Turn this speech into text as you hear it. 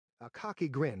a cocky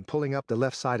grin pulling up the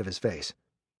left side of his face.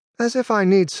 As if I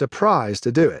need surprise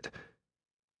to do it.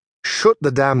 "Shut the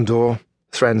damn door,"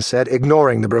 Thren said,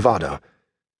 ignoring the bravado.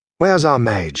 "Where's our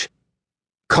mage?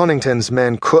 Connington's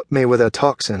men cut me with a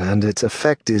toxin, and its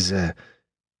effect is,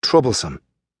 troublesome."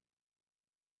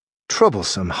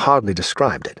 Troublesome hardly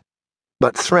described it,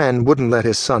 but Thren wouldn't let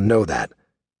his son know that.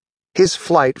 His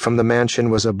flight from the mansion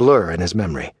was a blur in his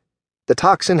memory. The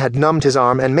toxin had numbed his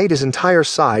arm and made his entire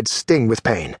side sting with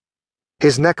pain.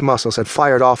 His neck muscles had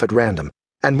fired off at random,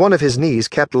 and one of his knees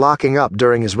kept locking up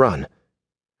during his run.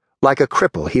 Like a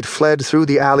cripple, he'd fled through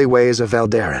the alleyways of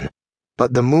Valderan,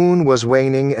 but the moon was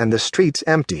waning and the streets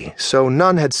empty, so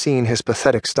none had seen his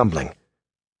pathetic stumbling.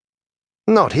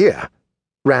 "Not here,"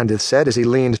 Randith said as he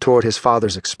leaned toward his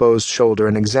father's exposed shoulder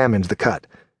and examined the cut.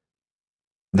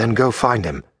 "Then go find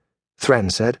him,"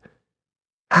 Thren said.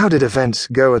 "How did events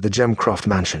go at the Gemcroft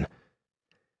mansion?"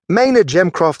 "Maynard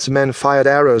Gemcroft's men fired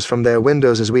arrows from their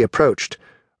windows as we approached,"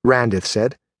 Randith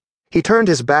said. He turned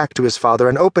his back to his father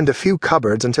and opened a few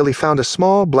cupboards until he found a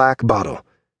small black bottle.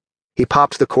 He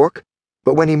popped the cork,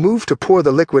 but when he moved to pour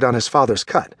the liquid on his father's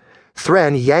cut,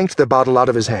 Thren yanked the bottle out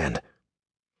of his hand.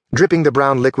 Dripping the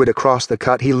brown liquid across the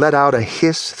cut, he let out a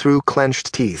hiss through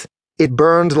clenched teeth. It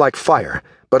burned like fire,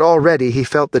 but already he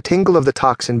felt the tingle of the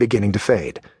toxin beginning to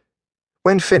fade.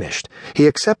 When finished, he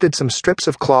accepted some strips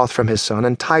of cloth from his son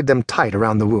and tied them tight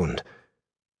around the wound.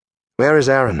 "Where is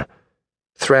Aaron?"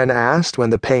 Thren asked when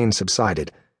the pain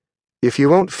subsided. "If you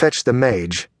won't fetch the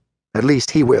mage, at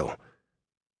least he will."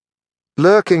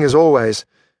 "Lurking as always,"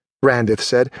 Randith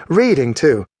said. "Reading,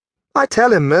 too. I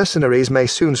tell him mercenaries may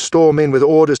soon storm in with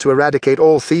orders to eradicate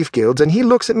all thief guilds, and he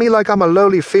looks at me like I'm a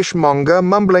lowly fishmonger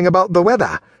mumbling about the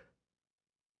weather."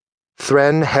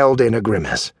 Thren held in a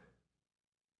grimace.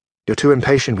 "You're too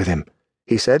impatient with him,"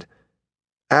 he said.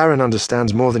 "Aaron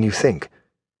understands more than you think."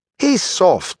 "He's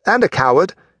soft and a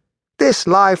coward. This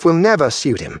life will never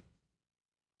suit him."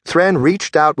 Thren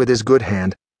reached out with his good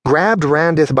hand, grabbed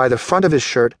Randith by the front of his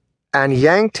shirt, and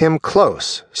yanked him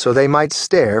close so they might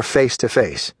stare face to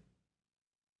face.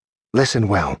 "Listen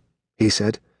well," he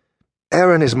said.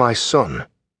 "Aaron is my son,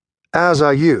 as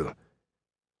are you.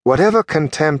 Whatever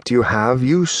contempt you have,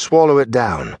 you swallow it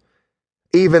down.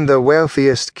 Even the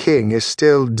wealthiest king is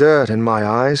still dirt in my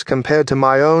eyes compared to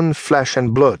my own flesh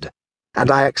and blood,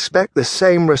 and I expect the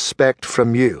same respect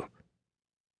from you."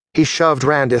 He shoved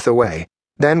Randith away,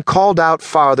 then called out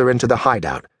farther into the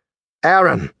hideout.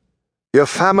 "Aaron, your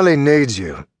family needs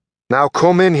you. Now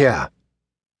come in here."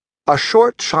 A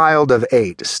short child of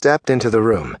 8 stepped into the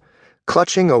room,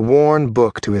 clutching a worn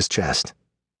book to his chest.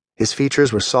 His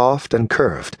features were soft and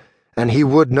curved, and he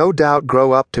would no doubt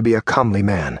grow up to be a comely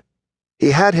man.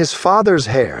 He had his father's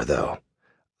hair, though,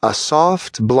 a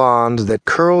soft blonde that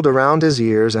curled around his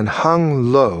ears and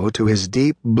hung low to his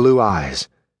deep blue eyes.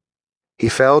 He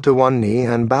fell to one knee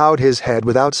and bowed his head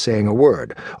without saying a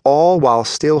word, all while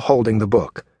still holding the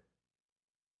book.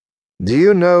 "Do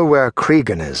you know where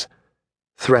Cregan is?"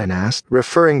 Thren asked,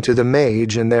 referring to the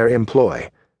mage in their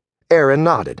employ. Aaron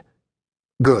nodded.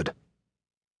 "Good.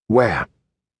 Where?"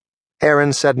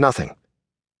 Aaron said nothing.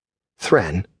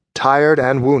 Thren, tired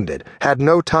and wounded, had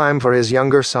no time for his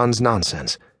younger son's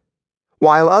nonsense.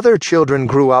 While other children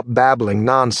grew up babbling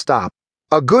non-stop,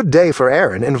 a good day for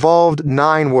Aaron involved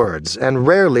 9 words, and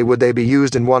rarely would they be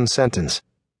used in one sentence.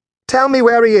 "Tell me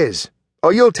where he is,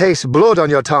 or you'll taste blood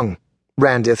on your tongue,"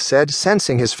 Randith said,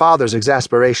 sensing his father's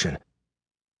exasperation.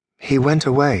 "He went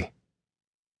away,"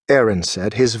 Aaron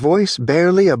said, his voice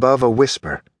barely above a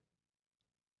whisper.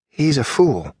 "He's a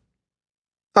fool."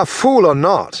 "A fool or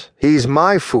not, he's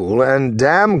my fool and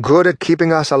damn good at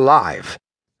keeping us alive,"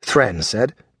 Thren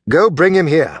said. "Go bring him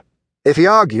here. If he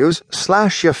argues,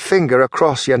 slash your finger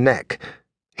across your neck.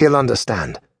 He'll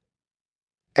understand."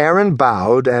 Aaron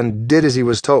bowed and did as he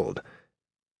was told.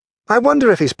 "I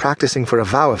wonder if he's practicing for a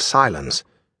vow of silence,"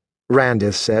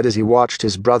 Randith said as he watched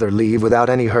his brother leave without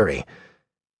any hurry.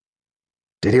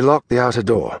 "Did he lock the outer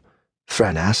door?"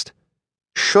 Thren asked.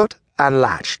 "Shut and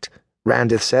latched,"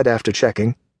 Randith said after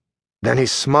checking. "Then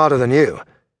he's smarter than you."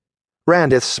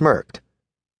 Randith smirked.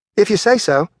 "If you say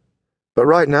so. But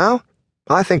right now,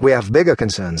 I think we have bigger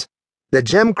concerns. The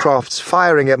Gemcroft's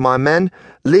firing at my men,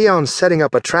 Leon's setting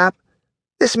up a trap.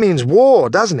 This means war,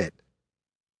 doesn't it?"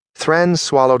 Thren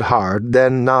swallowed hard,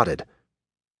 then nodded.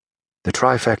 "The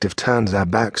trifecta have turned their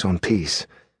backs on peace.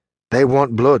 They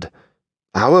want blood,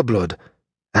 our blood,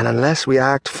 and unless we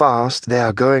act fast, they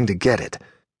are going to get it."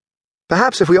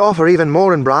 "Perhaps if we offer even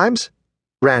more in bribes?"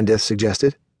 Randith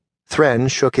suggested. Thren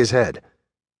shook his head.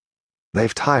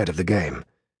 "They've tired of the game.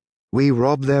 We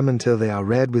rob them until they are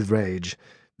red with rage,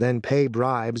 then pay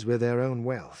bribes with their own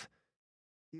wealth.